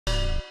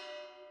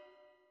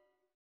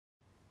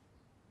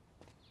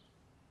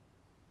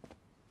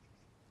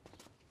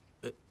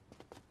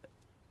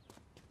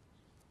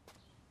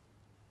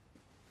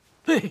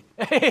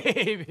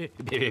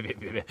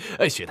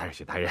别！许大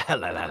人，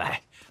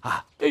来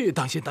啊！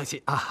当心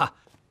啊！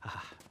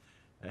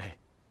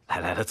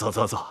来，坐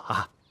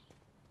啊！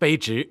卑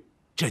职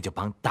这就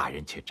帮大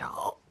人去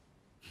找，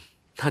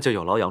那就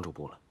有劳杨主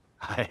簿了。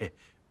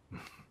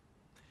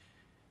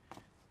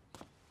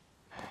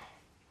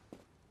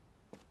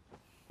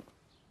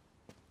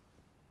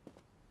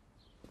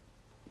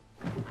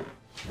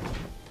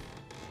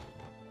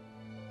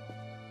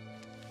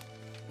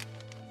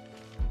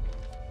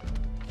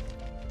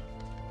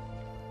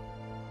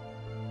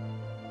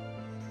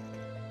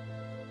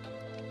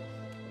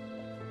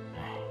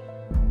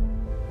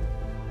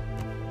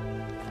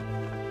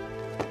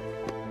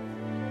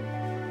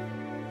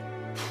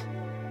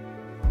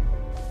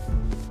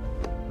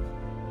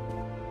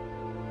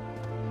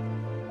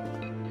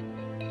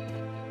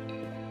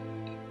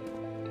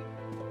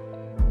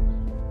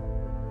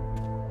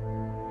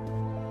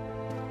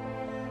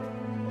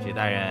许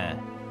大人，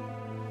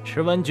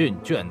池文俊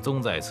卷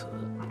宗在此。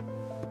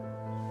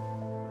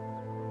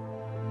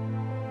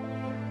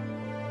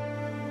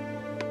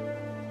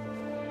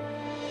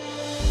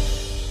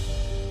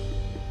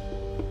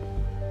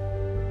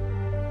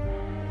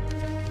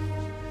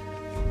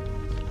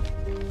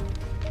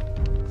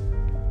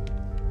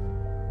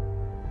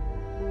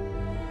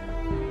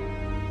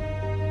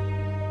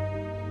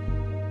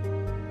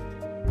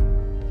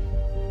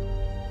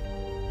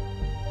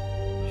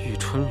玉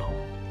春楼。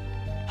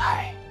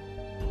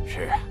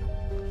是啊，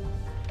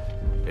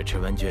这池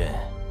文俊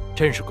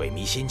真是鬼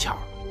迷心窍，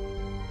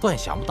断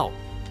想不到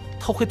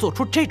他会做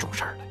出这种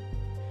事儿来。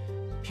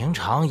平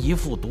常一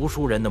副读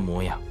书人的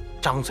模样，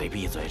张嘴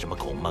闭嘴什么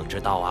孔孟之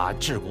道啊、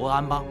治国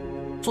安邦，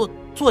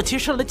做起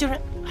事来竟然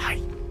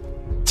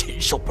禽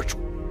兽不如。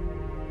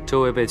这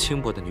位被轻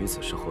薄的女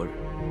子是何人？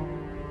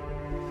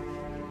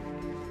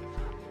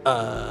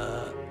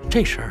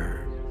这事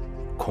儿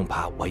恐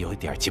怕我有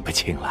点记不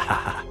清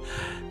了。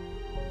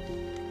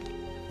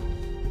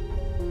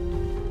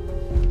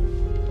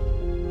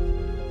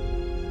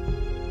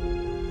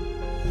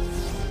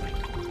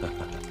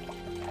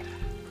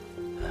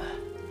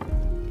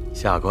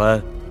下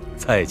官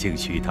再敬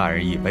许大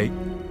人一杯。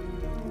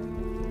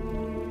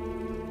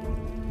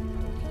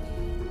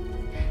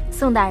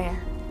宋大人，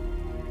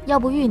要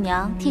不玉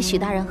娘替许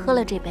大人喝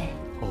了这杯？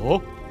哦，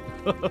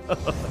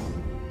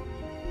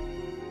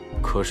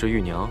可是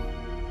玉娘？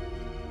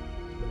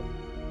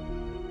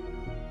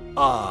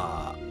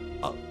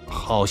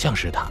好像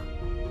是她。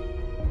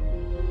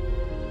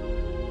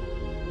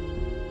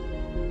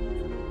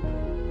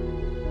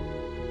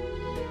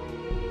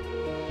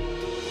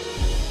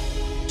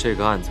这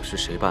个案子是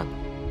谁办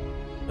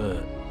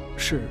的？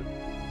是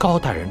高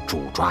大人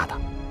主抓的。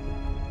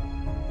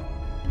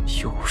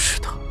又是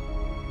他。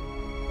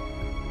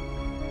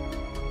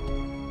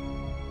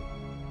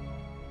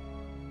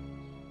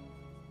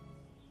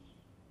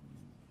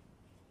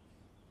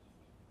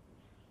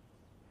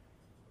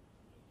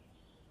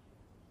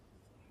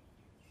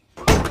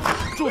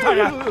朱大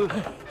人，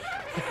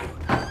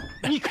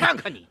你看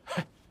看你，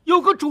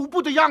有个主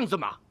簿的样子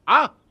吗？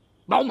啊，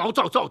毛毛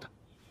躁躁的。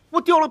我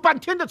调了半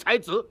天的才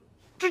子，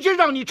直接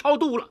让你超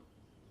度了，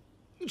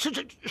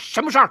这什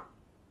么事儿？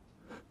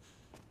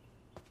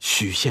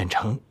许县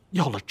城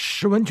要了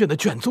池文卷的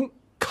卷宗，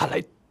看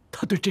来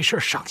他对这事儿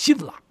上心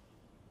了。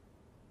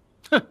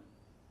哼，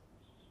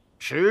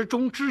池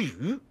中之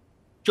鱼，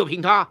就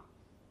凭他，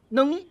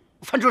能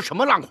翻出什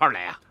么浪花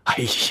来啊？哎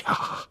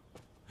呀，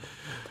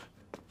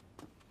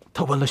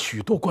他问了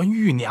许多关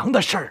玉娘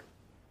的事儿，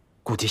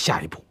估计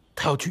下一步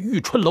他要去玉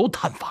春楼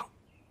探访。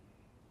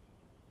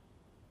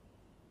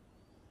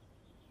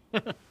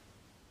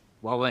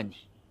我问你，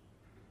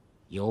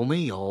有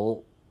没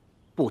有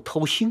不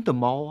偷腥的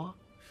猫啊？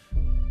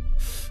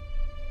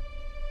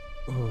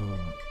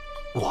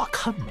我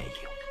看没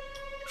有。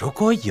如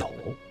果有，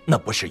那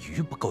不是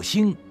鱼不够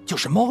腥，就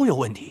是猫有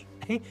问题。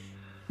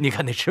你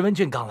看那池文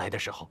俊刚来的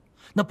时候，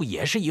那不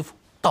也是一副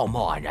道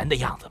貌岸然的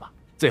样子吗？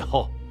最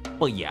后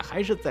不也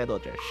还是栽到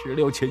这石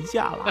榴裙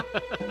下了？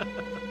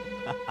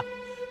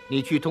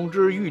你去通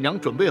知玉娘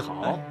准备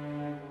好，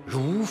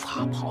如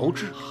法炮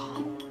制。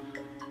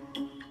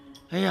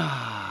哎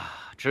呀，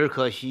只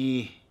可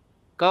惜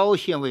高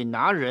县尉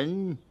拿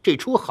人这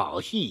出好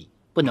戏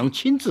不能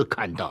亲自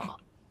看到，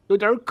有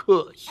点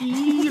可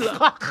惜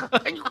了。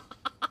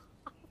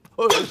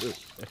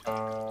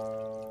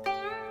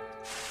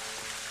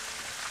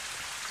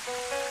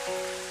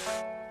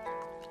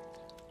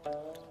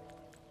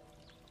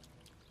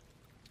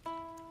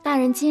大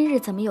人今日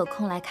怎么有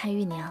空来看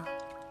玉娘？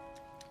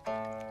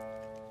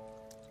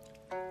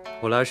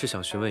我来是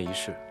想询问一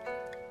事，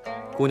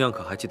姑娘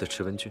可还记得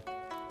池文俊？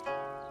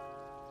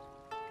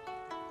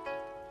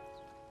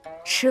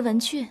池文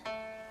俊，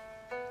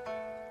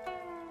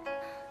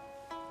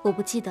我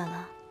不记得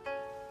了。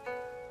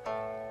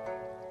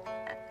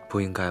不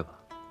应该吧？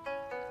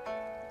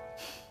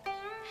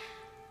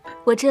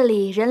我这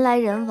里人来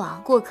人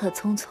往，过客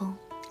匆匆，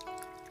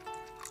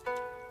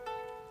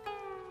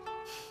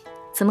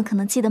怎么可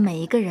能记得每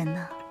一个人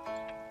呢？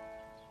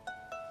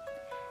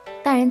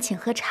大人请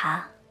喝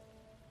茶。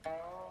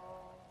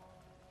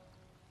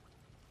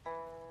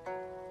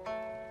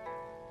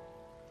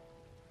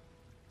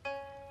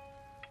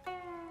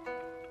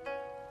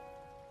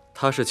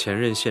她是前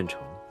任县丞，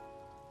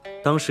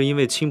当时因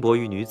为轻薄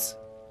于女子，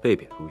被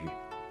贬入狱。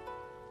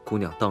姑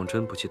娘当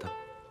真不记得？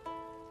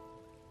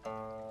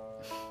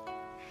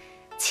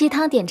沏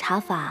汤点茶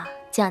法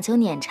讲究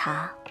碾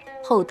茶、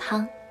后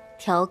汤、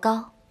调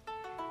高，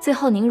最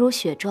后凝如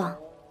雪状，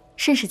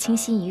甚是清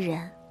新宜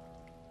人。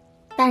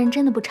大人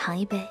真的不尝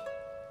一杯？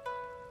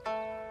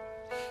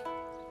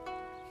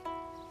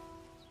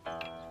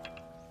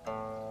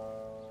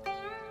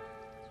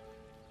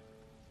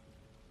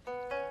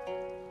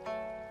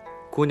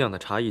姑娘的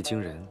茶艺惊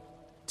人，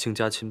卿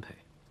家钦佩。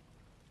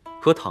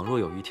可倘若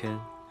有一天，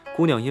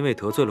姑娘因为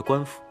得罪了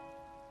官府，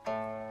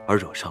而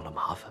惹上了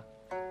麻烦，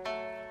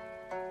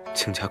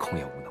卿家恐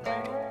也无能为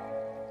力。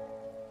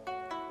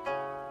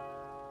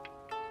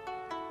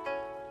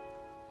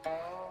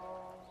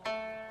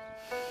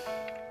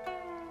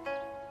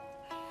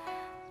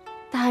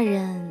大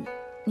人，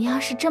你要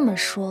是这么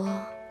说，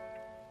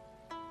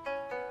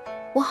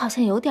我好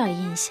像有点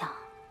印象。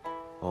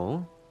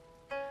哦，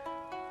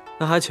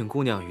那还请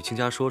姑娘与卿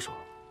家说说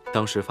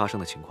当时发生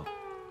的情况。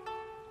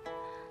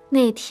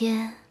那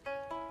天，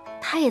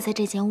他也在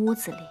这间屋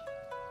子里，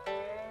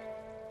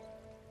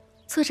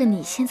坐着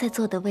你现在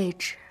坐的位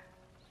置。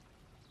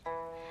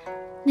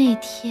那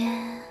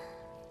天，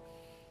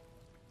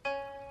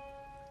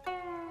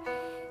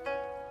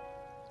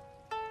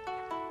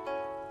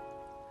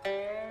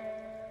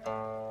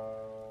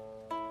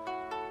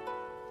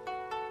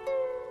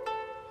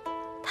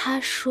他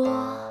说。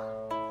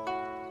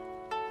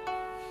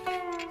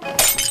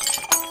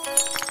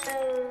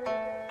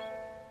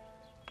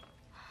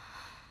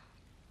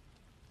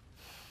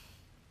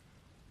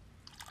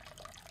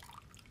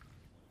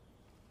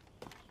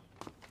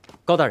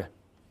高大人，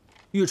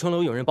玉春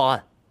楼有人报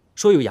案，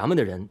说有衙门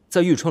的人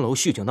在玉春楼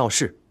酗酒闹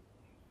事，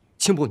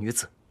轻薄女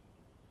子。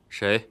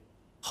谁？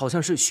好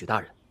像是许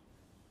大人。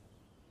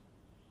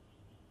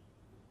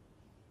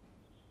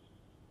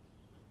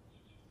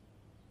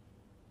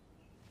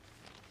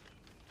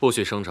不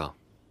许声张，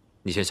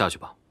你先下去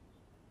吧。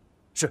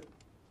是。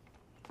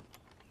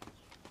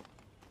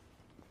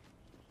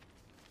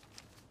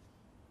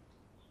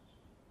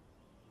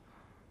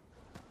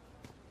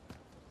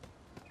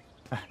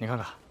哎，你看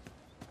看。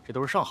这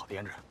都是上好的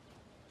胭脂。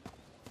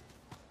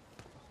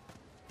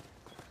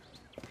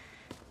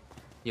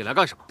你来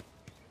干什么？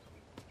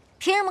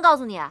凭什么告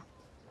诉你？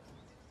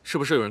是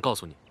不是有人告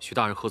诉你许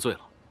大人喝醉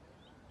了？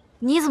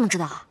你怎么知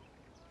道啊？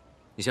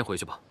你先回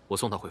去吧，我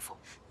送他回府。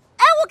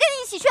哎，我跟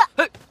你一起去。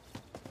哎，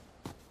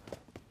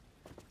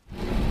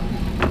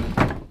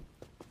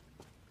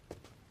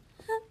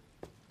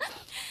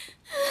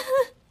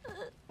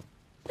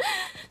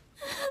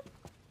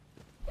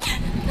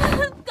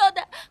高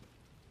大。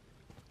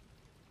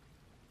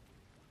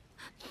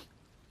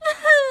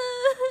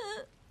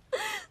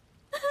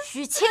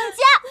许清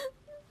嘉，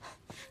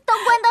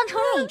当官当成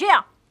你这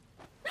样，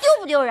丢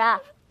不丢人？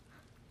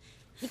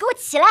你给我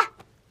起来！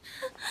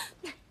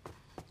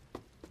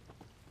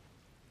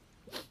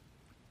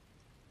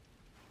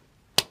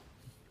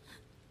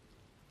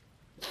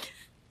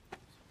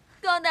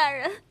高大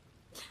人，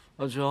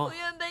阿娇，我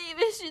原本以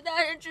为许大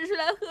人只是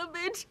来喝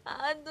杯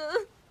茶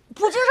的，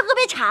不就是喝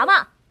杯茶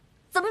吗？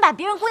怎么把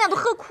别人姑娘都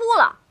喝哭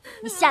了？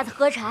你下次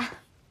喝茶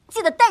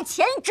记得带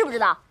钱，你知不知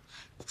道？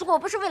如果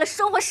不是为了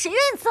生活，谁愿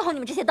意伺候你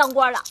们这些当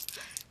官的？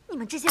你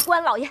们这些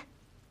官老爷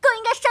更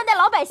应该善待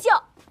老百姓，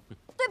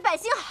对百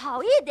姓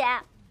好一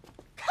点。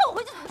看我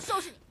回去怎么收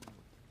拾你！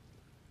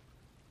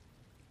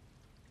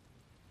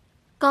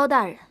高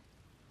大人，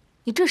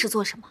你这是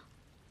做什么？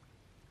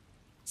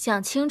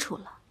想清楚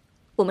了，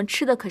我们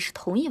吃的可是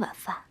同一碗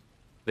饭。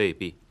未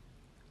必。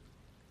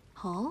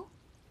哦，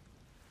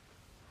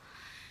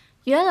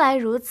原来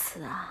如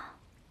此啊！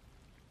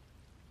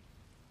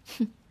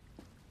哼，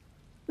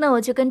那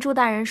我就跟朱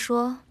大人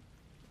说，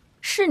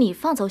是你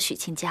放走许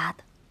清家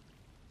的。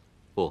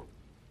不，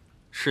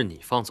是你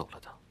放走了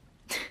他。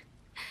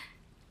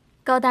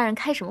高大人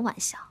开什么玩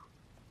笑？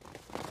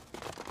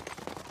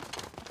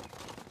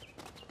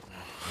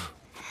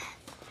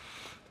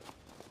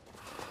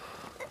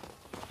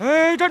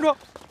哎，站住！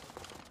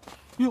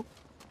哟，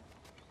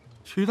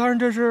许大人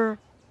这是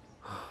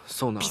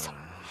送哪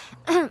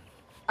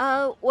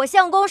儿？我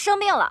相公生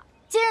病了，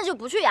今日就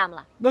不去衙门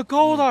了。那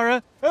高大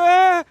人，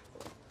哎，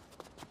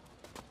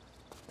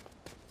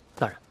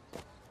大人，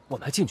我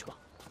们还进去吧。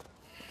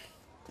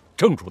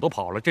正主都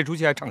跑了，这出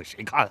戏还唱给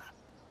谁看啊？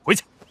回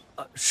去。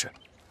是。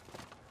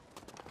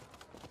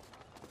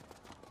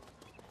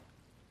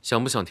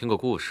想不想听个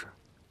故事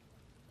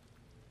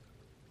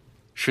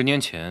？10年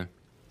前，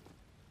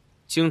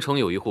京城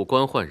有一户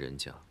官宦人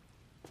家，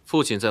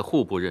父亲在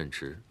户部任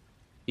职，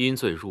因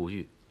罪入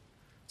狱，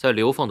在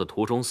流放的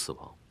途中死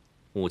亡，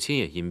母亲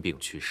也因病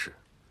去世，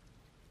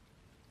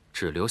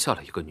只留下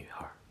了一个女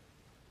儿。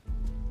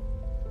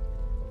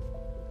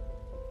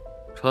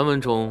传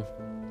闻中，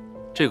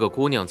这个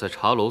姑娘在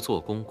茶楼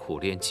做工，苦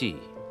练技艺，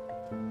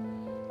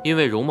因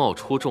为容貌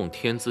出众，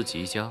天资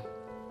极佳，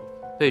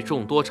被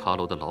众多茶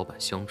楼的老板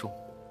相中。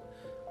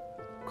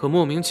可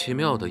莫名其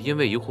妙的，因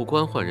为一户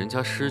官宦人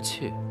家失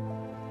窃，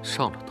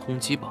上了通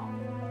缉榜。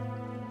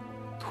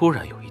突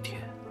然有一天，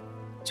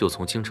就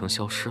从京城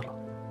消失了。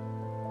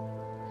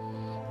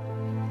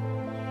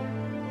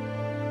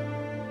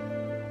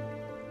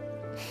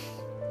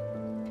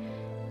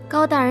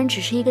高大人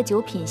只是一个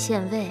九品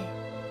县尉，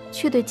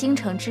却对京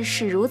城之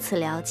事如此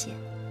了解，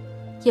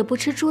也不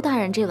吃朱大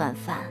人这碗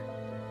饭，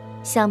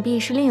想必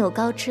是另有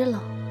高知喽。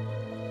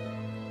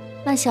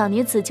那小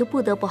女子就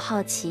不得不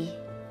好奇，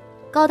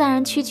高大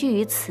人屈居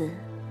于此，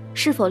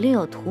是否另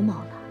有图谋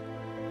了？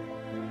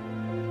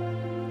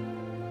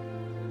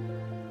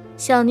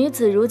小女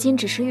子如今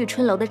只是玉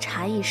春楼的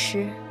茶艺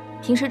师，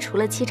平时除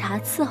了沏茶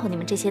伺候你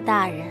们这些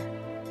大人，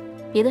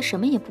别的什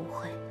么也不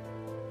会。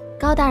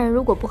高大人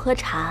如果不喝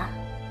茶，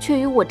却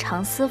与我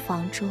长私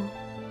房中，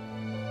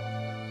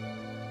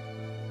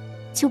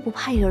就不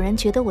怕有人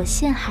觉得我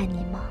陷害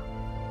你吗？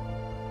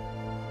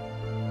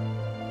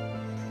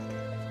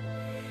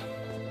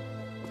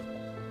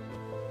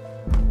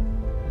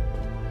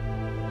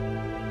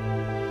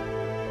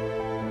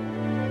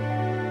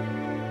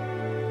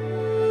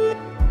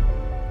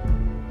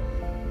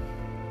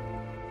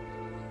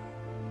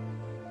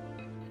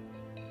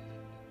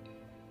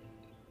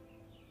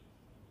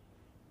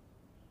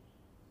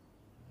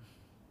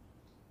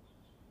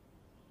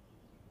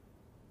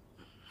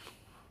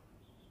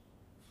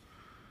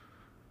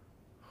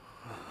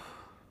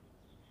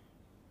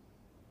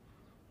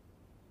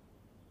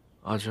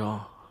阿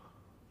娇，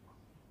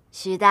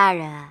许大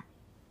人，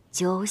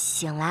酒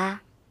醒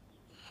啦？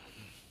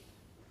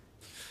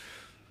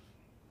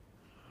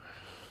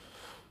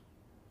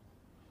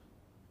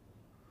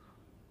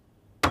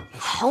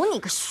好你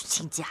个许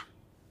亲家，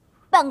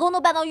办公都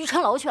办到玉春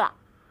楼去了。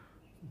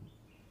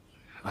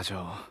阿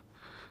娇，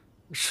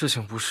事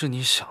情不是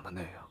你想的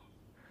那样。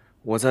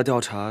我在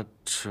调查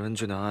池文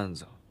俊的案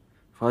子，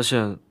发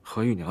现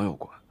和玉娘有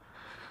关。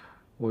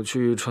我去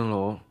玉春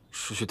楼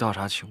是去调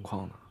查情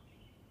况的。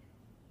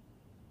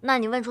那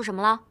你问出什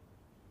么了？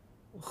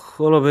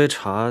喝了杯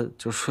茶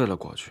就睡了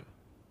过去，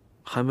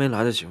还没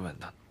来得及问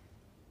他呢。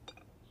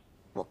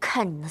我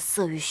看你那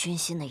色欲熏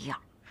心的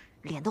样，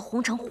脸都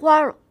红成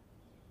花了，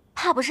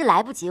怕不是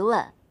来不及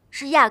问，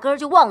是压根儿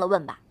就忘了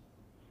问吧？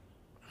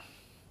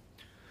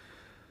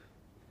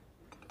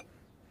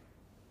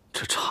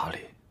这茶里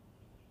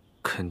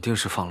肯定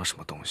是放了什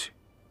么东西，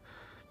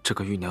这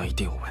个玉娘一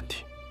定有问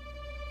题。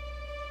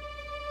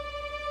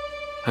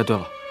哎，对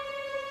了，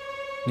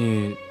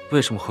你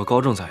为什么和高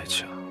正在一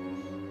起啊？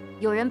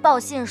有人报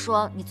信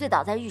说你醉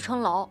倒在玉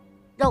春楼，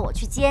让我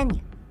去接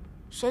你，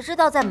谁知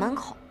道在门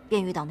口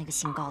便遇到那个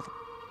姓高的。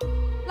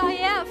老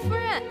爷、夫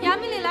人，衙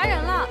门里来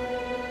人了。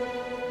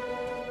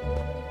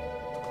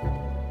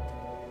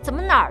怎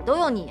么哪儿都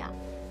有你呀？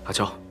阿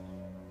娇，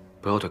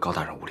不要对高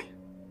大人无礼。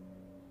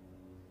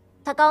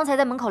他刚才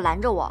在门口拦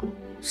着我，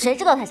谁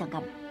知道他想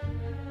干嘛？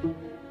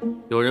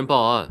有人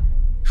报案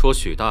说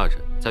许大人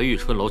在玉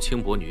春楼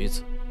轻薄女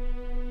子，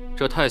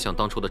这太像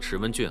当初的池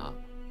文俊案。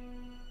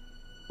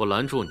我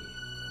拦住你，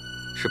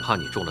是怕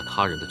你中了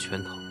他人的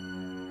圈套。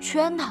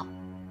圈套？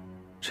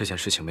这件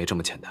事情没这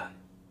么简单。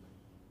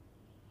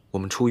我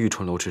们出玉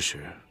春楼之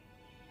时，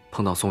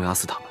碰到宋押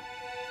司他们，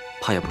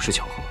怕也不是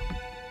巧合，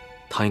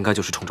他应该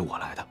就是冲着我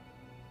来的。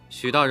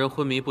许大人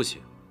昏迷不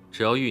醒，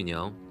只要玉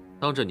娘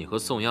当着你和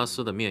宋押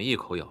司的面一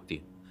口咬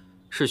定，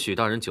是许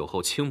大人酒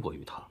后轻薄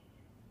于他，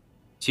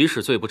即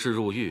使罪不至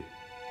入狱，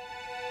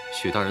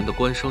许大人的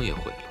官声也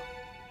毁了，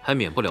还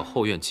免不了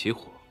后院起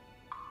火。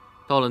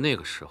到了那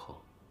个时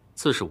候，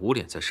自是无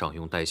脸在上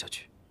庸待下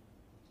去。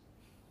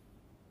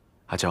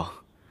阿娇，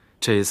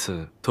这一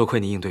次多亏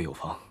你应对有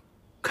方，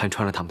看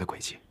穿了他们的诡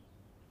计。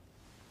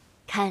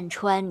看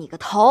穿你个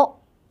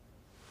头！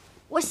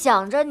我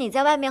想着你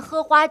在外面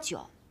喝花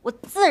酒，我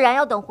自然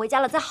要等回家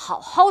了再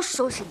好好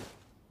收拾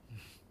你，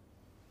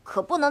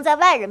可不能在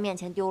外人面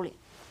前丢脸。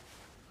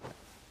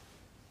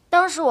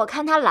当时我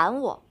看他拦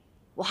我，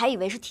我还以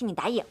为是替你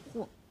打掩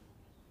护。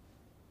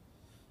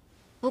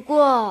不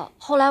过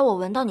后来我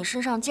闻到你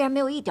身上竟然没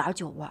有一点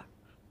酒味儿，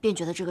便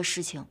觉得这个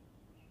事情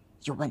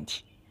有问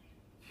题。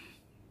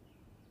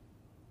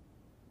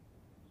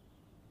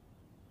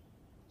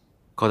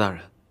高大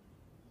人，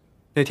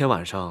那天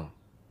晚上，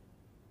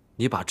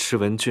你把池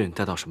文俊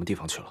带到什么地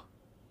方去了？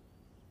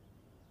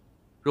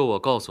若我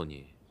告诉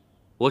你，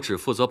我只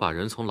负责把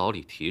人从牢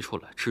里提出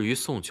来，至于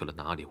送去了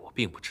哪里，我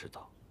并不知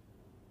道，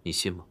你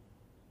信吗？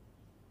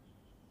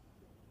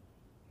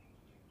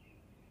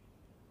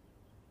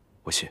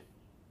我信。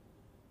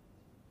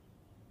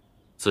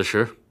此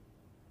时，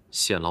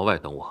县牢外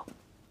等我。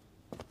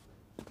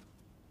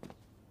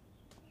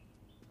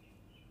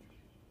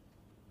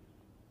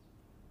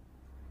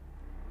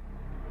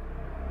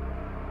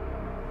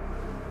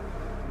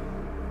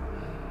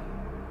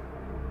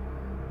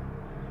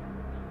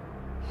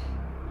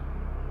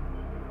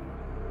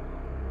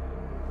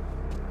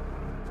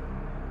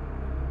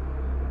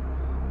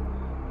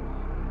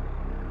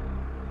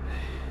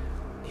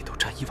你都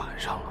站一晚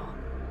上了，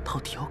到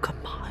底要干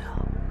嘛呀？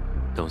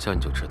等下你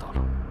就知道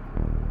了。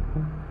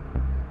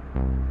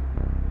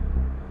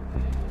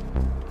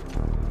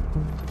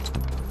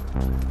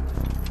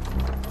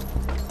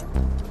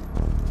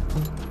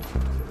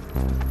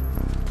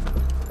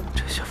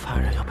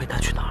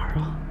儿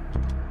啊？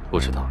不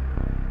知道。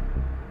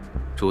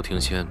朱庭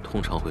仙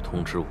通常会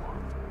通知我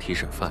提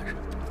审犯人，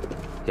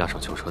押上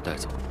囚车带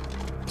走，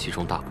其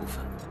中大部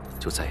分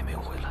就再也没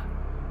有回来。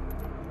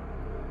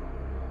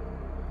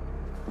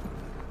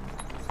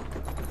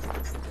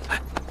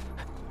哎，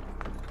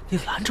你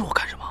拦着我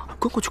干什么？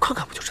跟过去看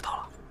看不就知道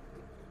了？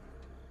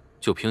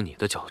就凭你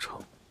的脚程，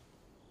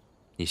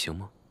你行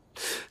吗？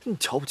你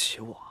瞧不起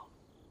我？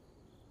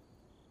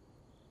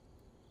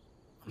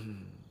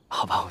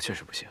好吧，我确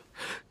实不行，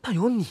但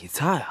有你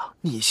在啊，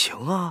你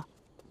行啊。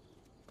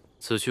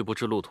此去不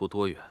知路途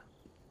多远，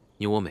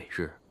你我每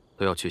日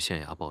都要去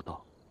县衙报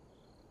到。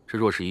这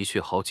若是一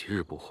去好几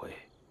日不回，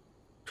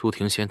朱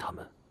庭仙他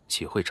们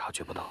岂会察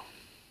觉不到？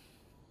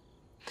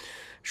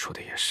说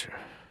的也是。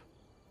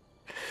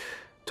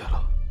对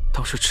了，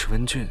当时池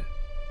文俊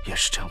也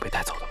是这样被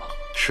带走的吗？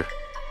是。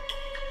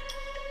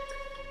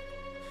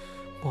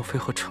莫非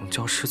和城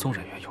郊失踪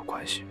人员有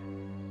关系？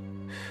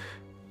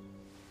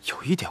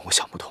有一点我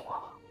想不通啊，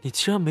你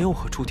既然没有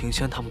和朱庭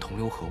仙他们同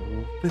流合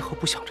污，为何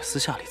不想着私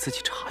下里自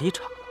己查一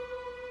查呢？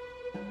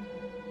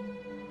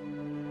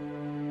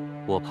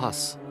我怕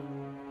死。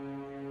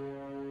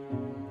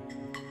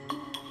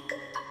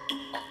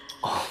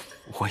哦，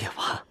我也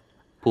怕。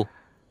不，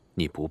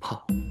你不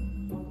怕。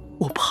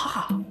我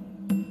怕。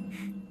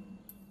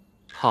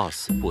怕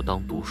死不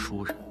当读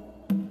书人。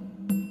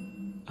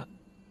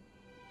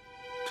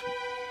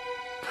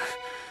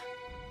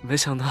没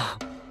想到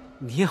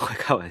你也会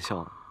开玩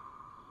笑。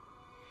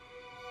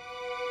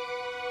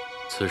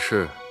此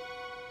事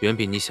远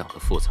比你想的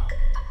复杂，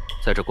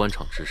在这官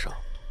场之上，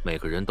每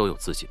个人都有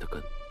自己的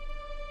根。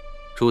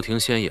朱庭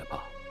仙也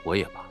罢，我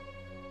也罢，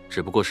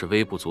只不过是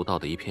微不足道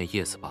的一片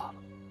叶子罢了。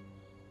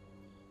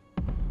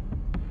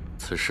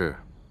此事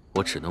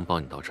我只能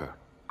帮你到这儿，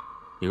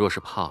你若是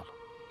怕了，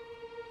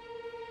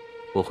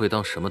我会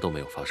当什么都没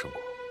有发生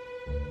过。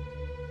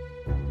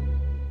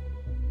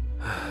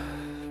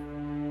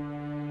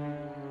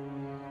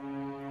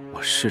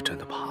我是真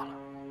的怕了。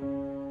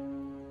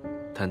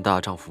但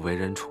大丈夫为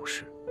人处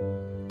事，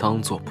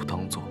当做不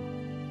当做，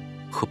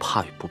和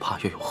怕与不怕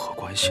又有何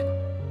关系呢？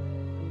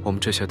我们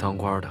这些当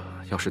官的，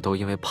要是都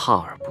因为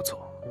怕而不做，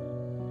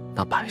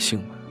那百姓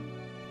们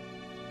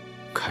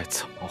该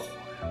怎么活呀？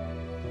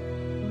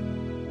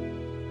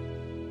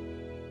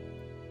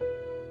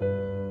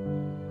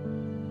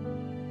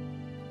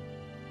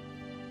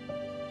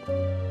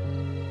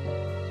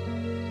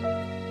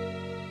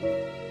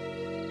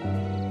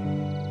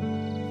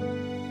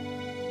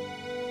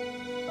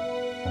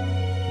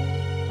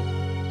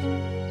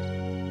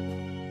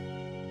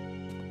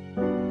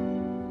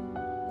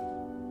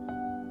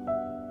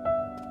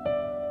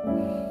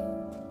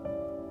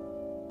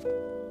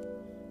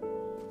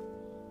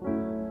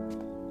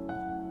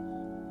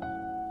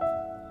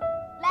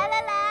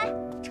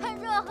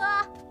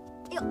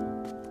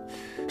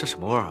这什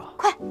么味儿啊？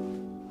快！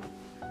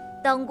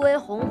当归、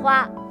红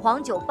花、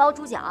黄酒包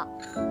猪脚，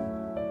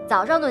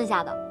早上炖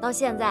下的，到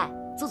现在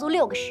足足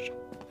6个时辰。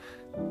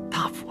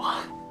大补啊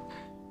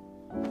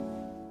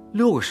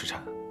！6个时辰，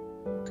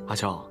阿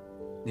娇，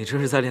你这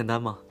是在炼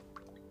丹吗？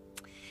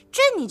这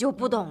你就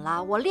不懂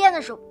了，我练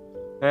的时候……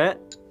哎，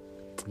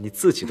你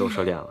自己都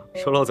说练了，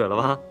说漏嘴了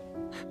吧？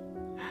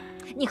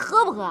你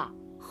喝不喝？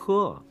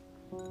喝。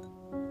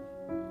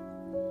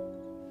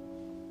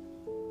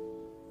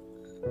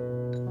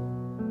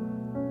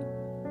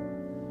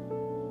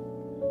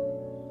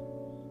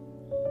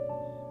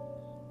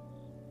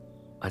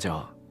阿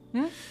娇，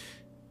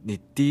你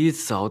第一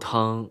次熬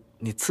汤，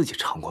你自己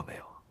尝过没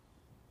有？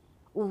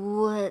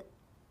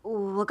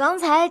我刚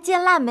才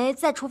见腊梅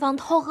在厨房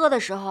偷喝的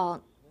时候，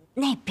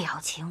那表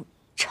情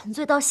沉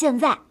醉到现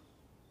在。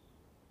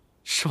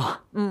是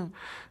吗？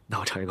那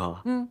我尝一口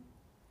吧。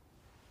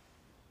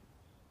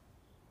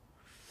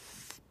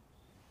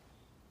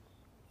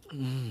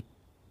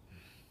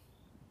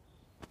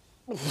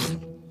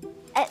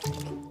哎，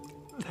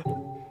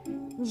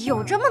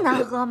有这么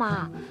难喝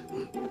吗？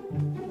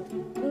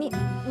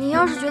你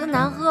要是觉得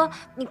难喝，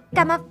你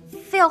干嘛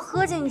非要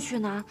喝进去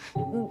呢？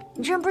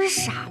你这人不是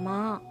傻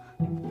吗？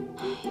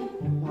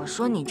我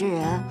说你这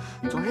人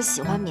总是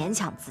喜欢勉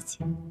强自己，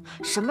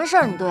什么事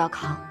儿你都要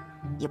扛，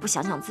也不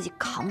想想自己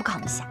扛不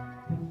扛得下。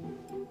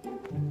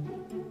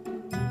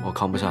我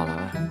扛不下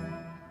来，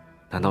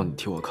难道你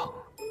替我扛？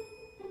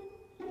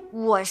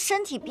我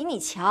身体比你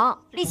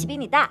强，力气比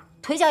你大，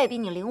腿脚也比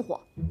你灵活，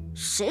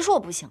谁说我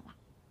不行了？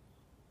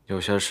有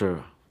些事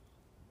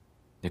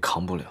你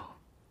扛不了，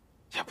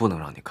也不能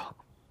让你扛。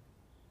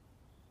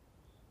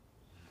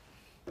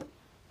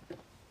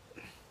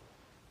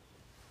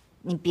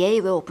你别以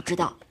为我不知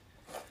道，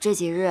这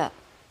几日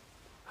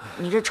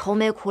你这愁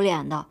眉苦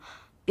脸的，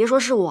别说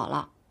是我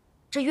了，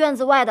这院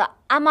子外的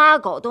阿猫阿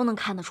狗都能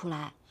看得出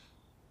来。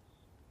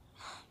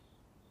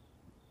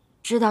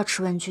知道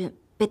池文君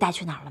被带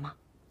去哪儿了吗？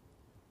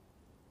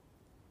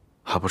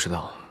还不知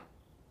道。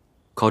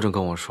高正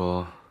跟我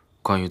说，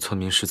关于村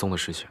民失踪的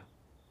事情，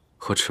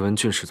和池文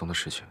俊失踪的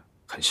事情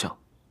很像，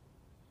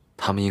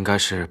他们应该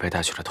是被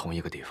带去了同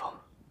一个地方。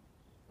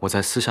我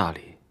在私下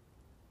里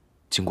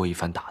经过一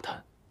番打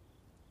探，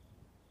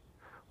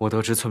我得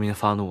知村民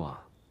发怒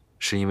啊，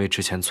是因为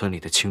之前村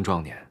里的青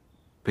壮年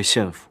被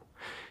县府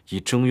以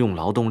征用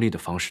劳动力的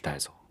方式带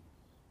走，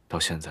到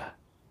现在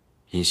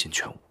音信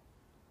全无。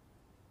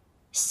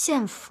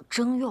县府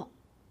征用？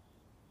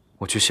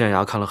我去县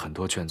衙看了很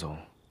多卷宗，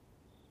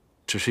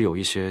只是有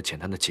一些简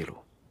单的记录，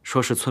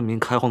说是村民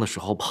开荒的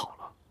时候跑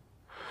了，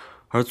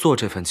而做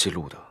这份记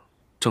录的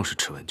正是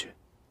池文俊。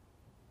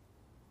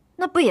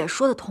那不也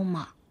说得通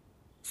吗？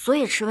所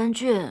以池文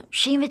俊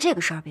是因为这个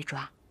事儿被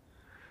抓。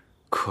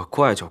可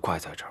怪就怪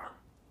在这儿，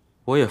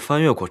我也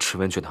翻阅过池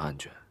文俊的案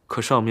卷，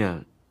可上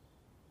面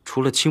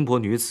除了轻薄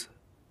女子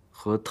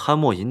和贪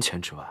墨银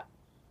钱之外，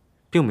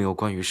并没有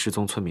关于失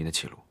踪村民的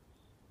记录。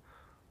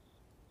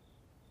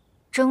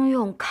征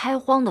用开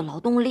荒的劳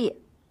动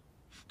力，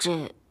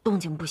这动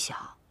静不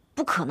小，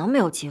不可能没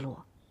有记录。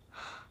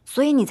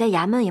所以你在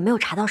衙门也没有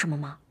查到什么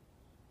吗？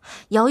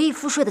徭役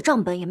赋税的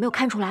账本也没有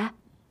看出来？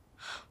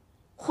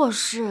或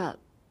是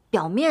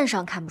表面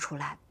上看不出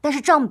来，但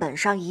是账本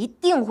上一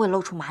定会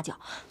露出马脚，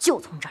就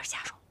从这儿下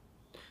手。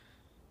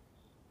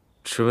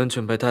池文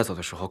俊被带走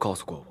的时候告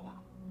诉过我，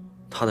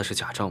他的是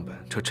假账本，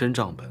这真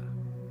账本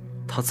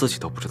他自己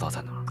都不知道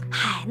在哪儿。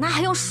嗨，那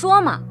还用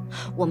说吗？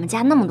我们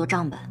家那么多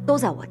账本都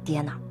在我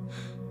爹那儿，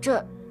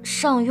这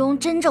上庸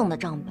真正的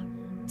账本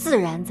自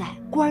然在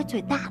官儿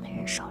最大的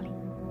人手里。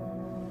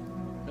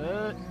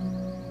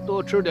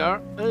多吃点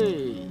儿，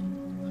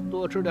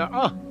多吃点儿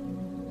啊。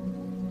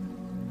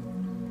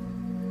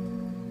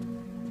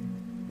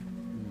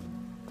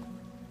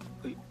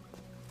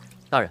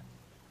大人，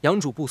杨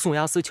主簿宋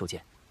押司求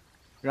见。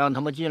让他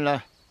们进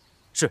来。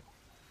是。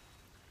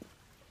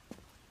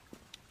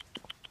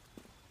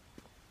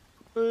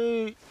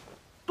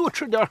多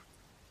吃点儿。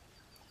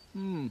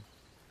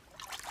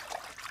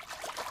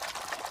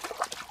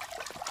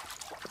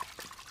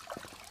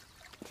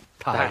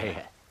大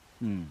人，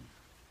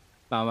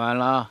办完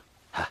了。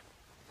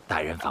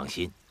大人放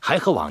心，还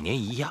和往年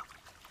一样，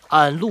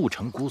按路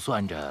程估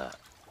算着，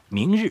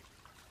明日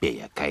便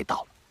也该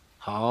到。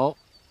好，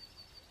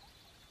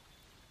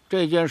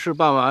这件事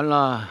办完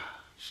了，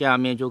下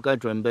面就该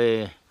准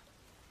备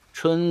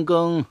春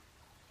耕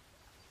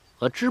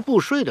和织布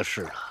税的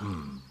事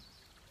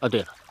了。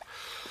对了，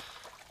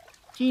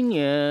今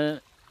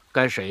年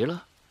该谁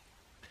了？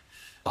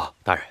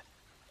大人，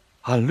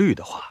按律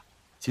的话，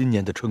今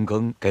年的春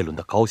耕该轮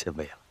到高县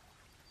尉了。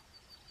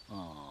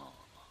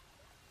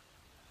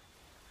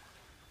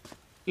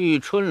玉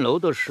春楼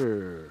的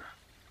事，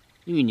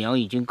玉娘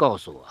已经告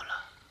诉我了。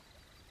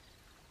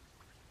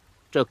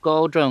这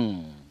高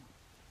正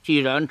既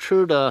然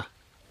吃的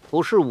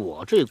不是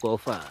我这锅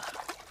饭，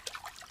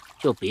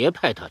就别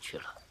派他去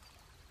了。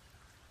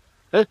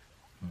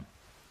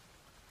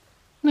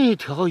那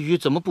条鱼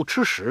怎么不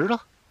吃食了？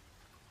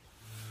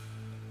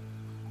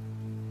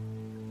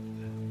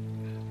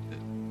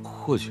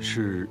或许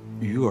是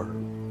鱼饵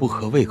不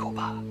合胃口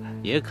吧，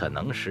也可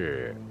能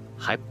是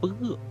还不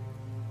饿。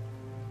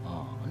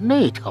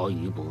那条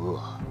鱼不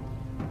饿，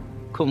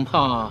恐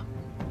怕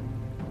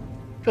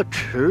这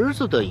池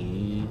子的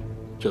鱼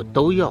就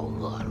都要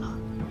饿了。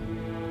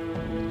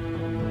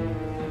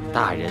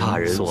大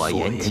人所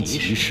言极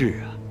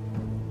是啊！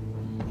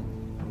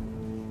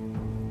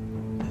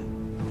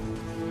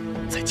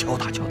再敲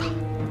打敲打。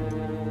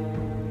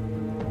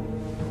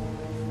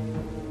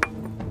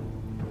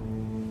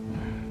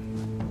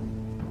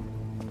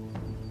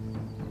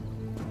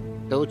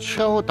都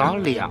敲打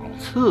2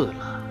次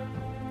了。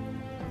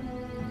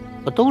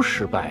不都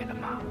失败了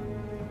吗？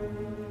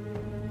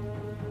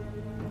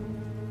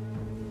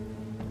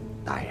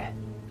大人，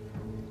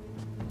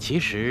其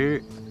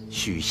实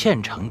许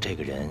县城这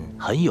个人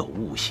很有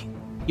悟性，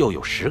又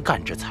有实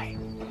干之才，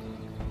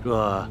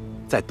若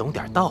再懂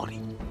点道理，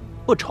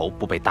不愁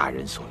不被大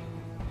人所用。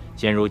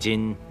现如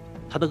今，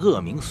他的恶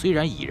名虽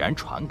然已然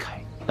传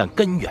开，但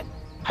根源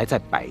还在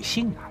百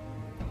姓那里，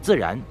自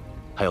然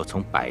还要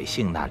从百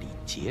姓那里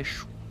结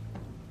束。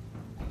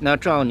那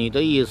照你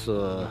的意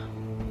思，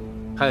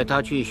派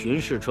他去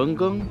巡视春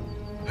耕？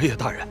哎呀，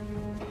大人，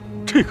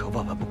这可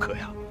万万不可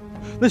呀！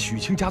那许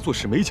清家做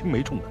事没轻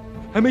没重的，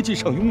还没进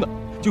上庸呢，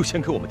就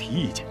先给我们提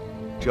意见。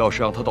这要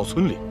是让他到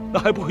村里，那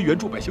还不和原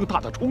住百姓大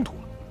打冲突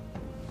了？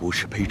不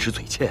是卑职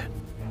嘴欠，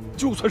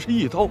就算是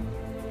一刀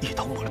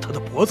抹了他的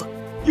脖子，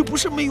也不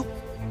是没用。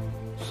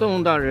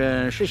宋大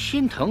人是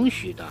心疼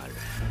许大人，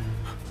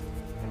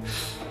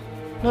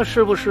那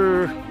是不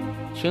是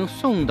请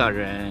宋大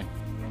人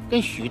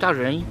跟许大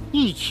人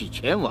一起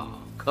前往，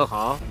可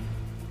好？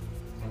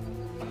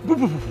不，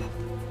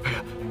哎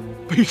呀，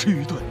卑职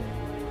愚钝，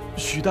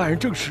许大人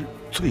正是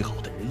最好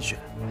的人选。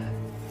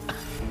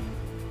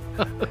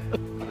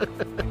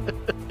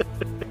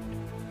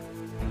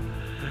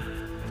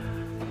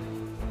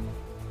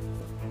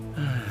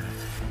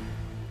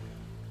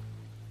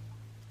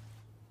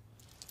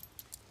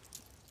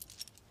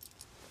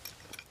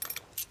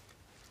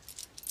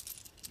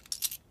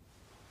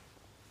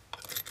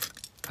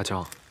阿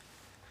娇，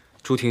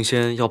朱庭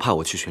仙要派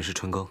我去巡视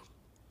春耕。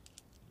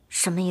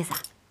什么意思啊？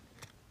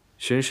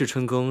巡视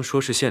春耕，说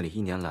是县里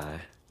1年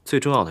来最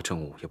重要的政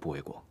务，也不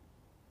为过。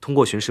通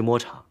过巡视摸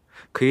查，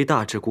可以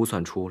大致估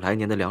算出来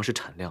年的粮食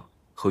产量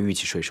和预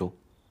计税收。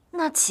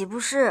那岂不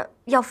是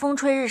要风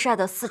吹日晒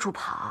的四处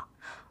跑？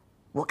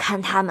我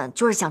看他们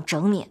就是想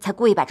整你，才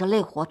故意把这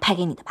累活派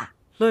给你的吧？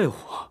累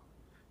活？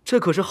这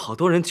可是好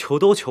多人求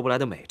都求不来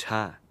的美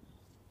差。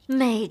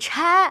美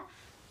差？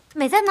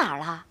美在哪儿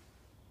了？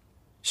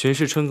巡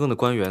视春耕的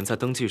官员在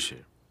登记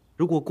时，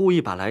如果故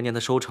意把来年的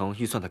收成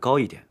预算的高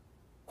一点，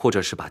或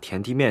者是把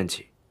田地面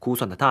积估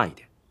算的大一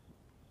点，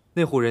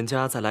那户人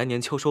家在来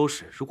年秋收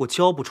时，如果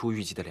交不出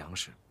预计的粮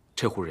食，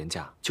这户人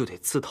家就得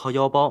自掏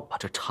腰包把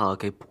这差额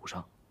给补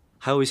上。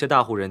还有一些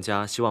大户人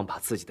家希望把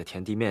自己的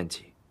田地面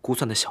积估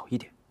算的小一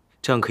点，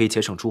这样可以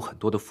节省出很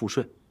多的赋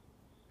税。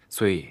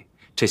所以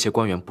这些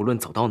官员不论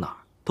走到哪儿，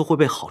都会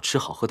被好吃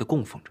好喝的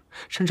供奉着，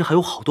甚至还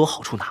有好多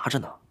好处拿着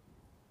呢。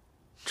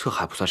这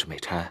还不算是美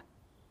差。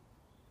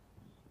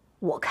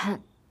我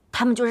看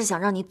他们就是想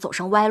让你走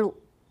上歪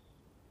路，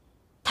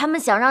他们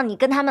想让你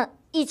跟他们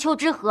一丘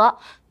之貉，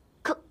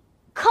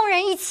坑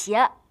人一起。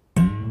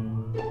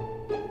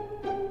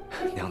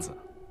娘子，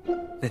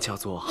那叫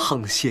做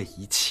沆瀣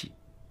一气。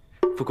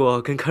不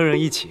过跟坑人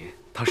一起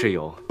倒是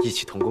有异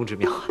曲同工之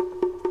妙啊。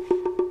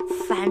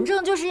反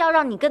正就是要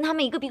让你跟他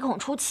们一个鼻孔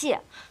出气，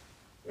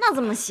那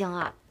怎么行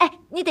啊？哎，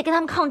你得跟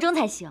他们抗争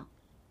才行。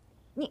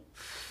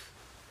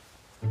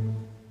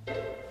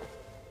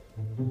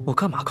我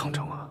干嘛抗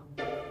争啊？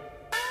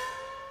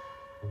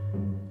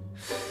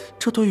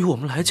这对于我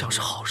们来讲是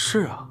好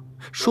事啊，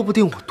说不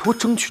定我多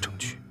争取争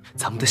取，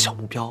咱们的小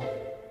目标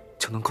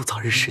就能够早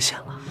日实现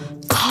了。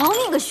好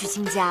你个许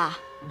清嘉，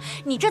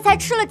你这才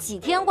吃了几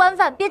天官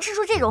饭，别吃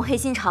出这种黑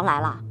心肠来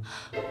了。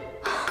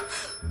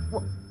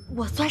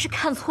我算是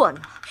看错你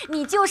了，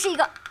你就是一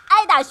个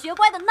挨打学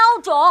乖的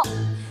孬种。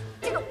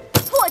这种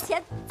破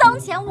钱脏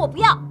钱我不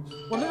要，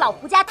我们老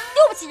胡家丢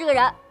不起这个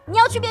人。你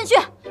要去便去，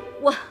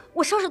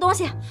我收拾东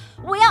西，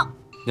我要。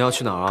你要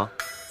去哪儿啊？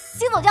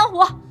行走江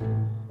湖。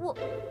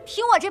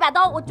凭我这把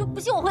刀，我就不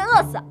信我会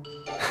饿死。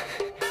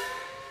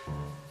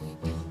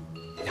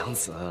娘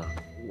子，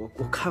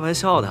我开玩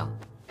笑的，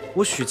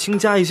我许清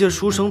嘉一介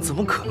书生，怎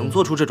么可能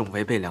做出这种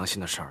违背良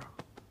心的事儿啊？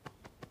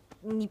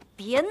你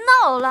别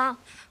闹了。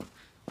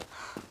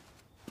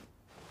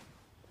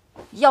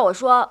要我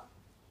说，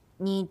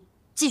你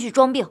继续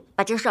装病，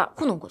把这事儿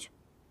糊弄过去。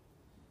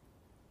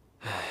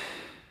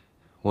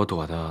我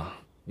躲的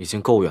已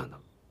经够远了，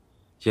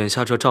眼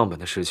下这账本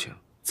的事情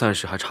暂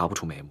时还查不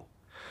出眉目，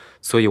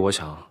所以我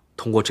想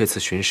通过这次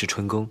巡视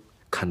春耕，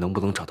看能不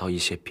能找到一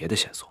些别的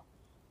线索。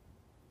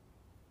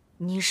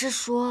你是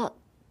说？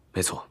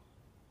没错，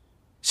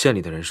县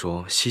里的人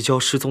说西郊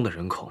失踪的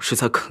人口是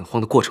在垦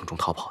荒的过程中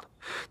逃跑的，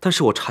但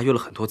是我查阅了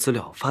很多资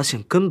料，发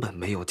现根本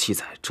没有记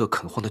载这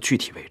垦荒的具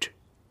体位置。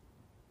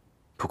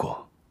不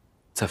过，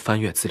在翻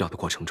阅资料的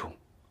过程中，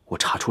我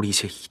查出了一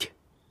些疑点。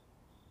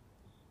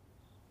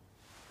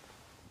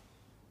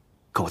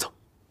跟我走。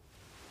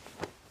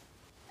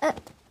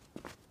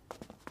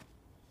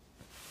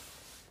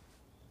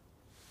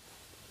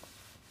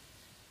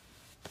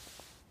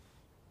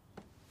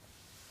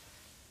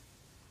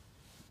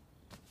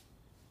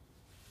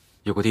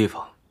有个地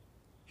方，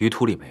舆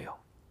图里没有，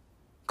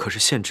可是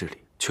县志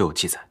里却有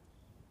记载。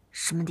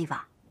什么地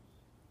方？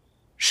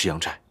石阳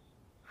寨。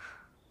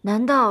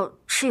难道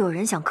是有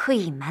人想刻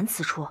意隐瞒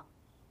此处？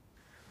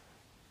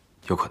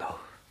有可能。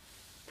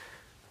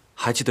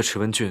还记得池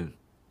文俊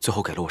最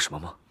后给了我什么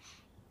吗？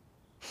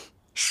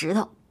石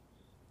头。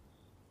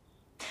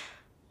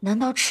难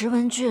道池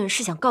文俊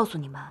是想告诉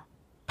你们，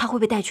他会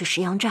被带去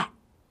石阳寨？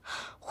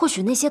或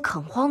许那些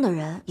垦荒的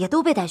人也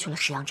都被带去了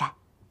石阳寨。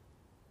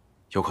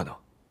有可能。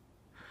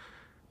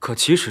可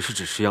即使是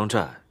指石阳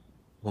寨，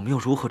我们又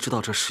如何知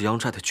道这石阳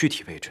寨的具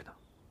体位置呢？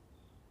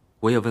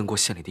我也问过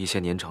县里的一些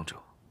年长者，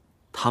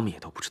他们也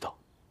都不知道。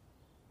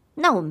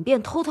那我们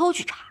便偷偷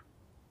去查。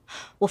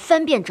我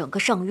翻遍整个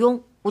上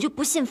庸，我就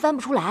不信翻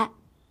不出来。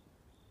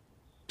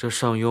这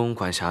上庸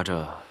管辖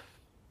着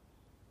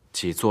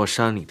几座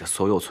山里的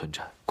所有村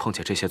寨，况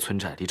且这些村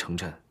寨离城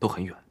镇都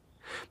很远，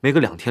没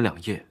个2天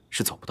2夜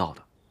是走不到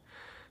的。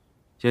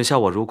眼下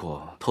我如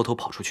果偷偷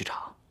跑出去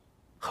查，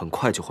很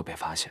快就会被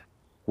发现，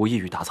无异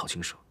于打草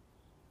惊蛇。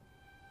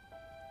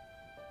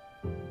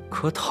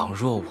可倘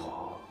若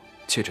我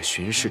借着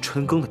巡视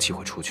春耕的机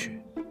会出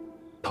去，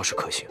倒是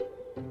可行。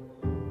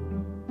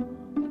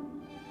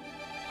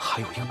还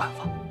有一个办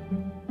法。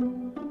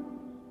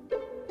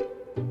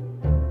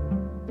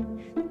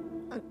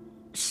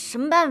什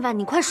么办法？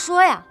你快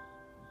说呀！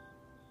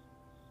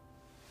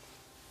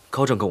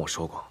高正跟我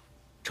说过，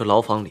这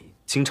牢房里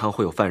经常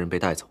会有犯人被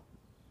带走，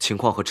情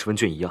况和池文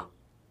俊一样，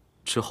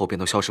之后便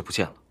都消失不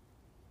见了。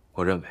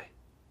我认为，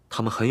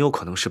他们很有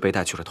可能是被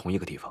带去了同一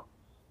个地方。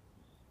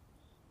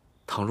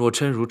倘若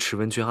真如池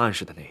文俊暗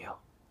示的那样，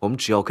我们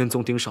只要跟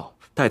踪丁少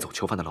带走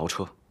囚犯的牢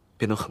车，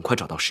便能很快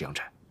找到石阳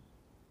寨。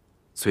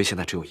所以现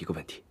在只有一个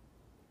问题：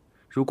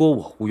如果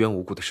我无缘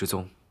无故的失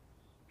踪，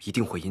一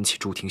定会引起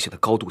驻亭县的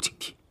高度警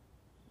惕。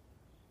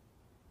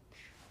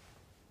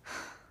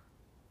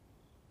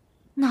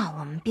那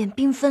我们便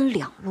兵分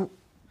2路，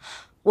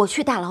我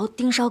去大牢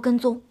盯梢跟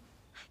踪，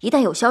一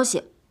旦有消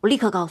息，我立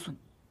刻告诉你。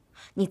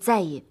你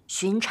再以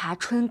巡查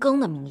春耕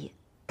的名义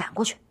赶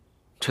过去。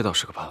这倒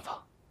是个办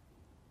法。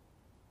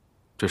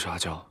只是阿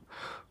娇，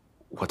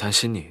我担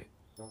心你。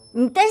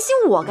你担心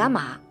我干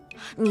嘛？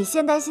你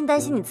先担心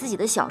你自己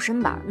的小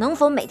身板能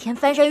否每天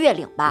翻山越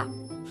岭吧。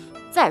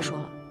再说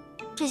了，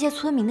这些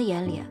村民的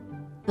眼里，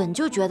本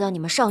就觉得你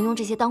们上庸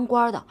这些当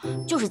官的，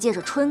就是借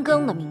着春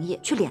耕的名义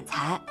去敛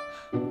财。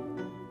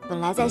本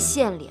来在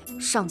县里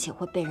尚且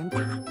会被人打，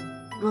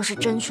若是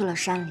真去了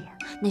山里，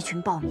那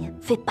群暴民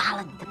非扒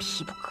了你的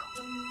皮不可。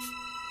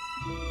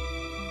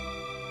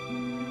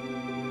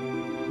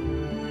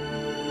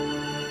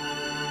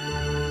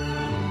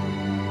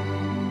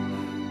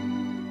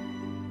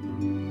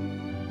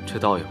这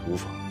倒也无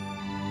妨，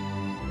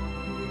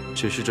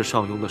只是这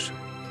上庸的事，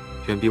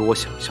远比我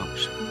想象的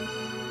深。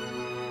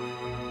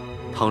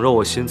倘若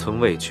我心存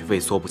畏惧，畏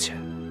缩不前，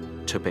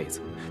这辈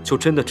子就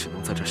真的只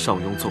能在这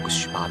上庸做个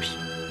许扒皮，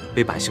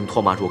被百姓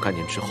唾骂若干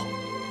年之后，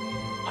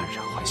黯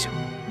然还乡。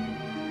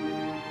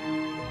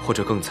或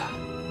者更惨，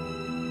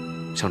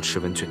像池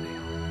文俊那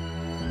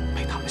样，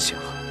被他们陷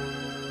害。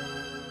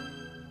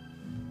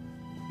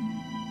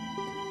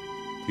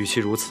与其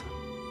如此，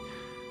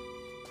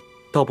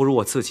倒不如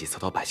我自己走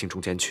到百姓中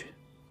间去，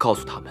告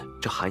诉他们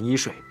这寒衣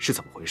税是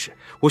怎么回事，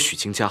我许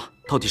清家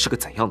到底是个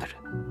怎样的人。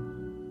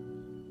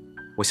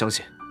我相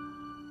信，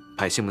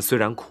百姓们虽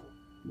然苦，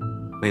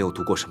没有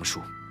读过什么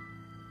书，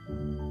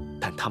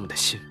但他们的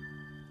心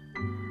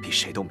比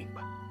谁都明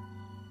白。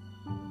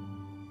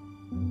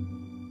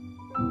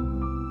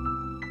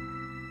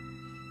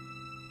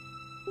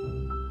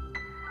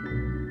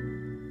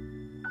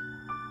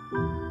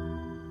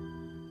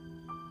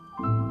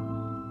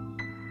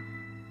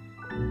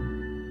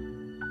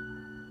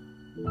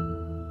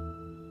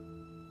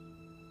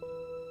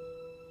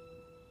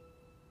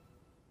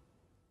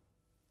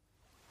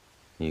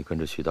你跟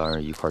着许大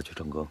人一块儿去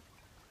整更，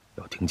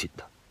要盯紧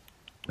他，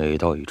每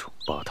到一处，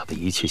把他的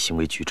一切行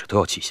为举止都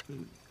要记下。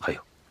还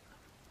有，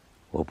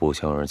我不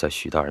想有人在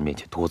许大人面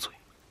前多嘴，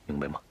明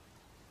白吗？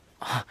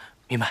啊，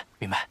明白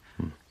明白。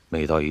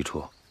每到一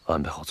处，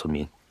安排好村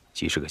民，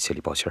及时给县里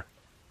报信儿。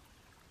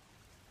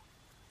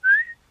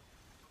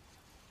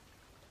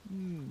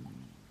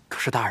可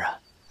是大人，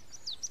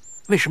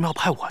为什么要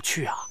派我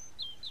去啊？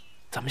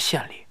咱们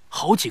县里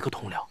好几个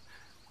同僚，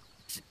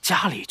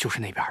家里就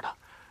是那边的。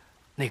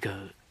那个，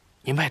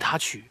您派他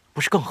去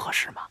不是更合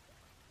适吗？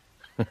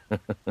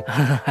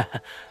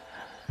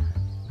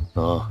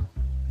啊，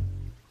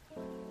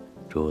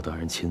周大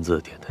人亲自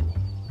点的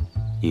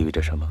你，意味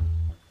着什么？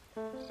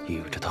意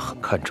味着他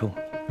很看重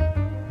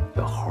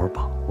你，要好好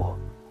把握，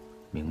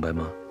明白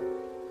吗？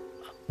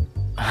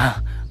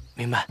啊，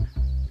明白，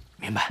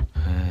明白。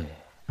哎。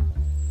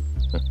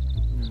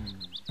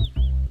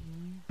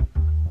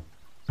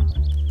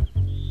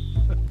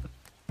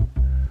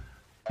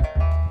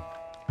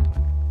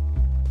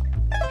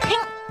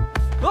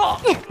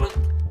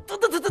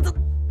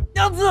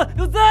娘子，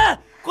有贼！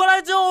快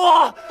来救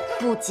我！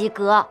不及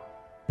格，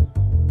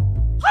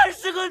还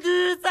是个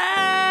女贼！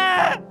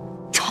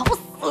吵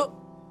死！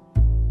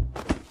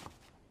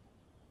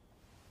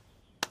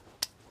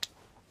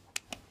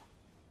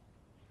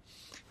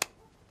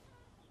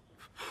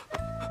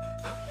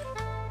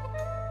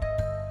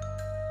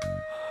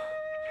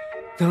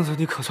娘子，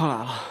你可算来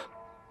了！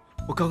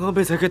我刚刚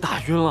被贼给打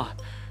晕了。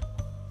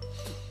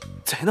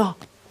贼呢？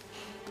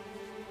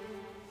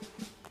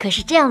可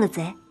是这样的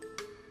贼，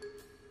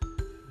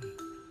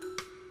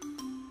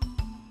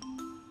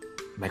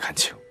没看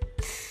清。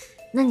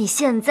那你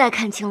现在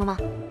看清了吗？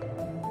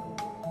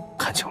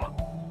看清了。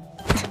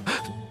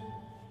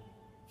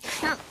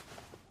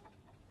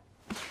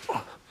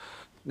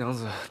娘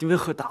子，你为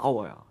何打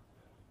我呀？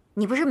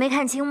你不是没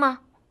看清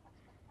吗？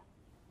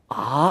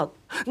啊，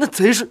那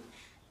贼是……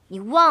你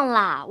忘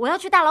了，我要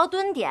去大牢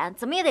蹲点，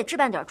怎么也得置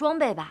办点装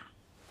备吧？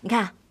你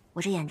看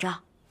我这眼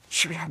罩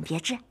是不是很别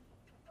致？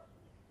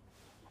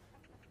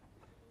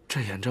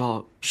这眼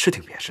罩是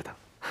挺别致的，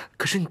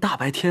可是你大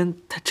白天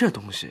戴这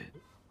东西，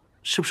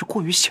是不是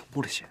过于醒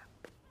目了些？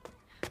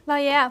老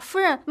爷、夫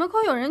人，门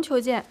口有人求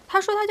见，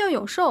他说他叫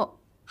永寿，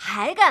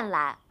还敢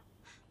来？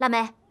腊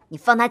梅，你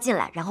放他进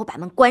来，然后把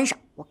门关上，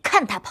我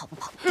看他跑不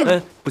跑。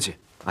哎，不急，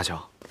阿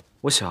娇，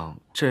我想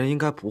这人应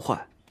该不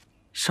坏。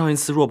上一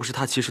次若不是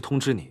他及时通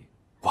知你，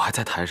我还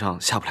在台上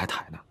下不来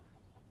台呢。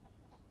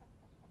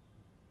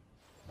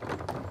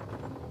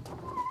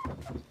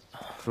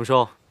荣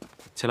寿，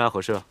前来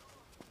何事？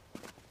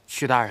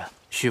许大人、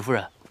许夫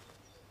人，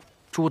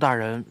朱大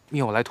人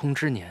命我来通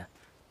知您，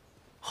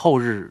后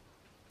日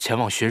前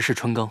往巡视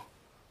春耕。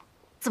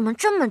怎么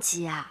这么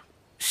急啊？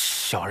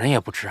小人也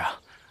不知啊。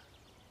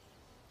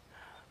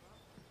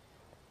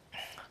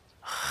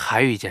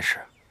还有一件事，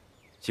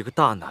一个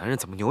大男人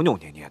怎么扭扭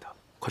捏捏的？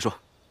快说。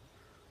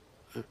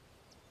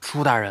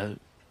朱大人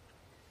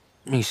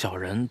命小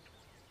人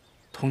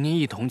同您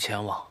一同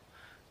前往，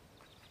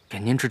给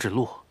您指指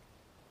路。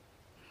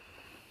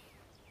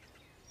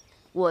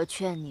我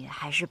劝你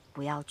还是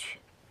不要去。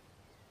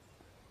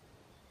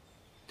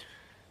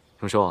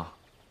永寿啊，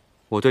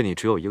我对你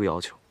只有一个要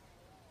求：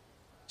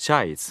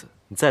下一次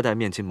你再戴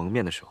面巾蒙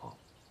面的时候，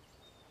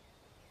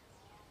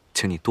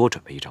请你多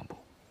准备1张布。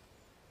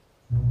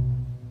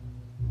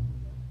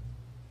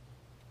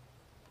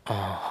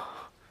哦。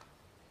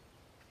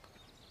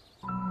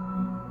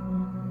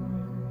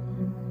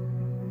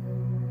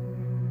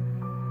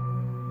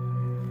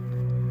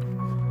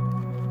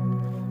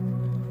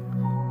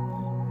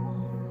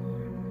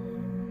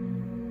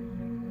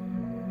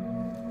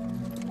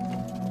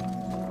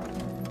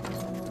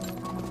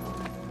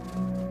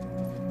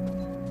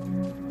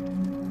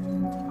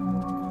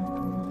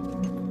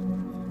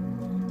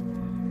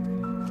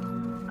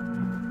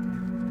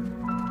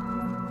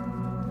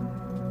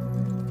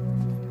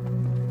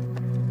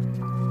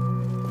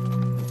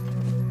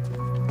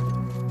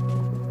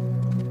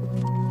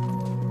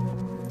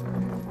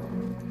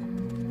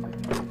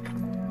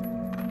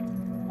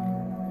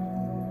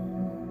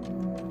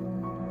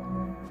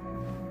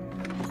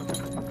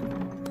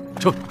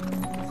 撤！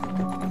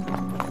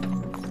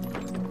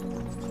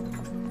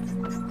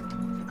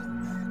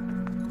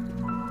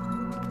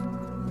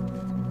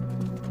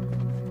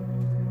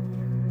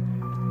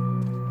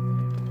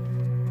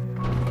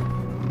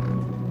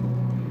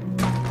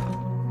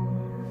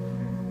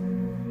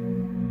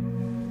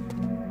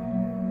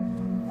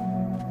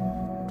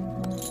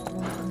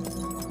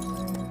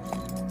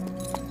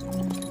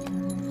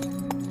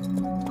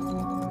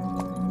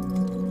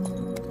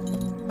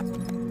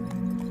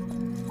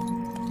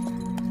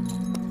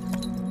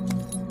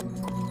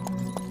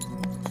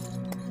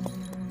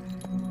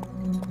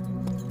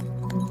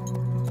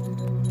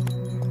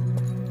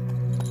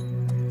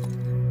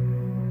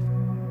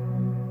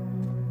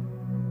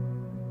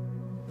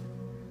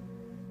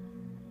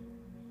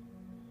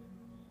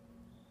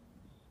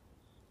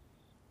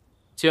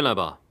进来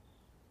吧。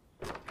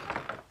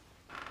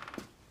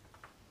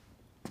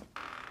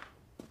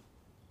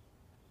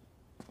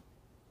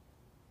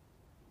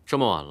这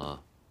么晚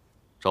了，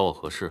找我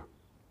何事？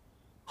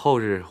后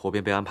日我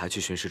便被安排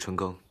去巡视春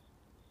耕，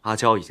阿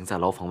娇已经在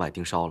牢房外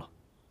盯梢了。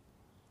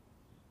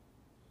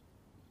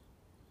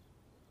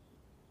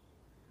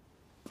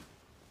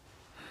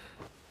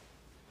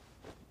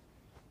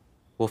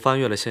我翻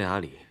阅了县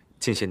衙里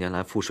近些年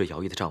来赋税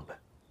徭役的账本，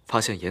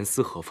发现严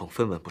丝合缝，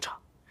分文不差。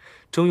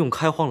 征用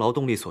开荒劳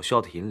动力所需要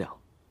的银两，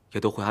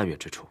也都会按月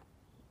支出，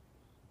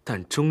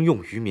但征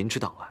用渔民之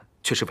档案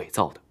却是伪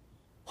造的。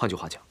换句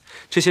话讲，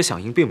这些饷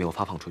银并没有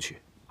发放出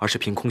去，而是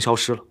凭空消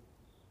失了。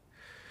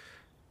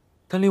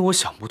但令我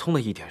想不通的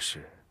一点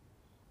是，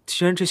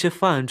既然这些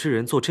犯案之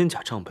人做真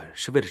假账本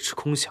是为了吃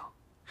空饷，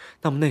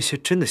那么那些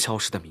真的消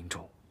失的民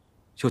众，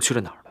又去了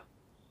哪儿了？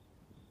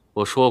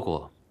我说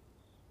过，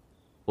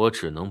我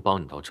只能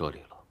帮你到这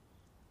里了。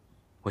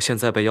我现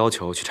在被要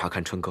求去查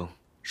看春耕。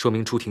 说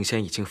明朱庭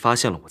仙已经发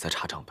现了我在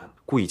查账本，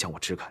故意将我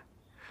支开。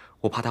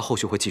我怕他后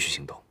续会继续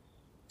行动，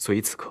所以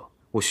此刻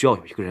我需要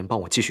有一个人帮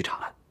我继续查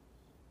案。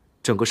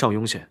整个上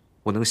庸县，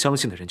我能相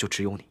信的人就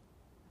只有你。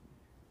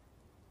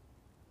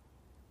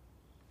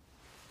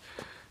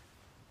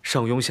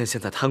上庸县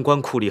现在贪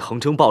官酷吏横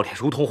征暴敛，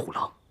如同虎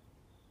狼，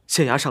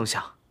县衙上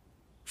下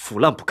腐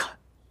烂不堪。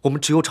我们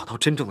只有找到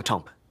真正的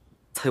账本，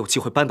才有机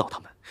会扳倒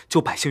他们，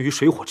救百姓于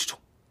水火之中。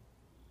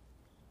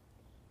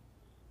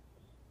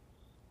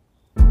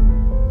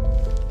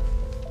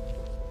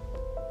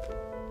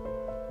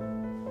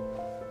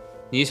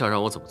 你想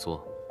让我怎么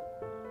做？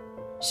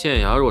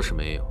县衙若是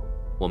没有，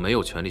我没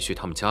有权利去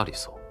他们家里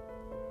搜。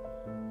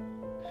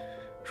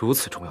如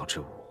此重要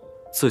之物，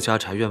自家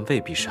宅院未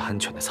必是安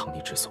全的藏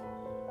匿之所。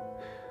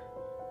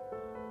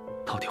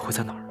到底会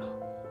在哪儿呢？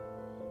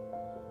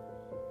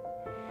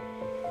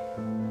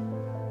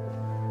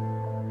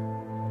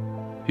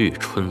玉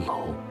春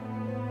楼。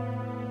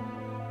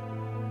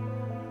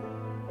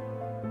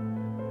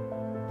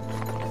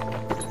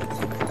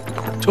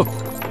撤！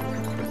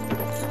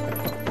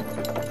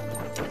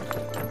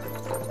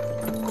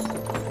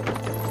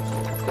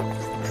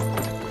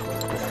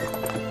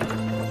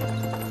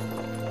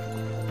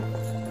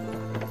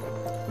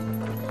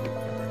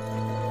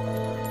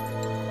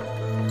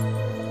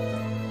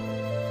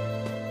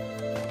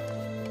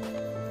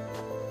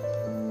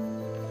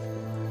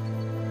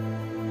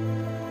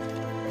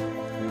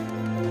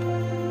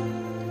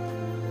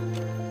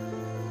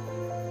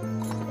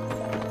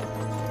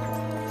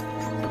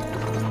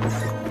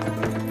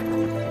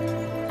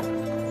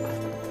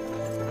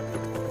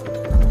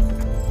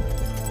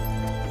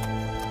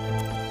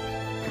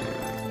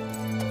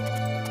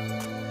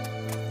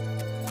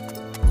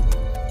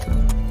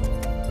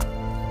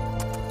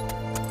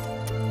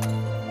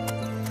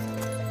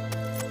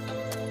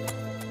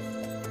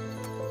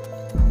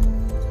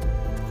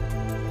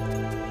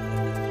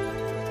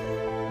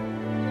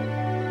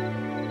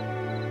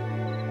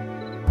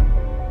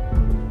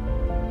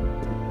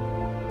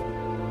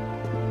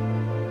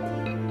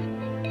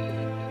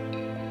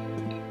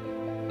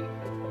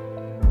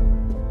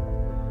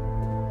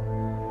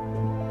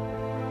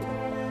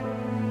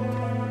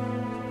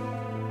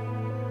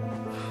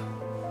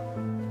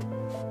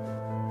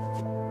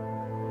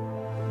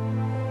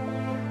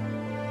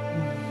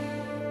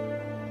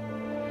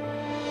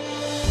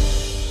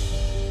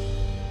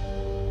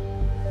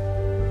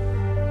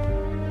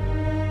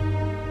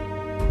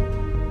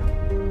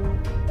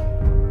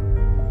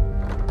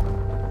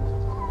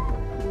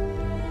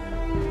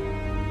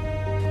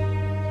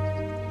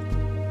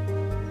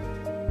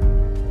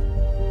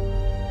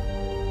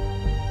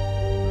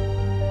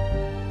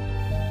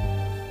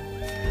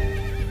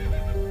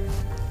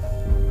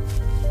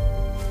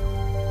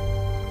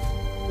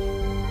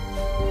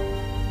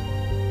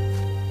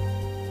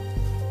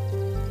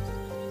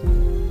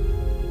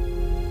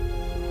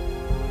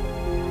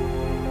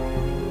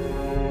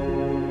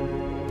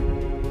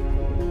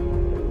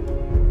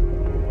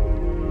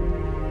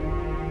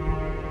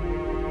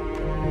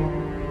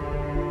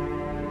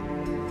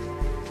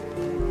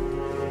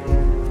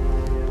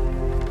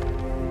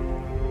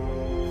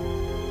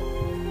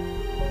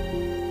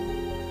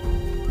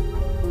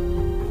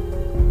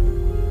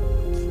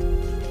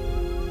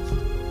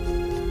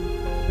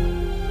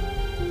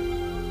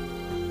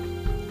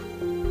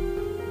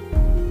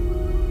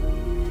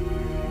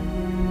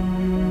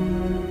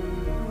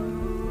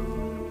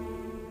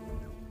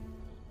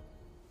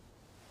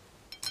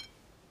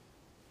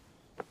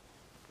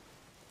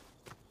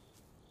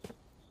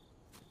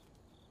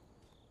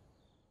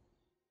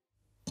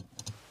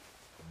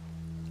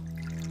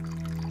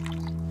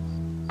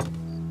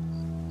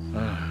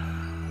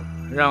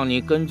让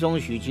你跟踪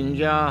许清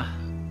嘉，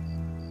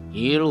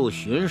一路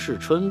巡视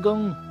春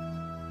耕，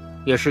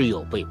也是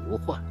有备无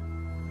患。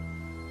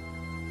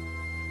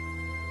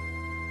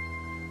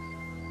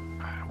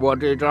我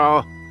这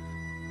招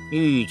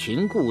欲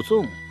擒故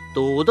纵，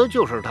赌的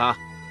就是他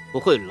不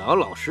会老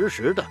老实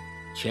实的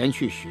前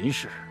去巡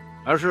视，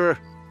而是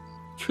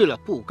去了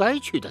不该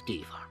去的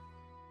地方。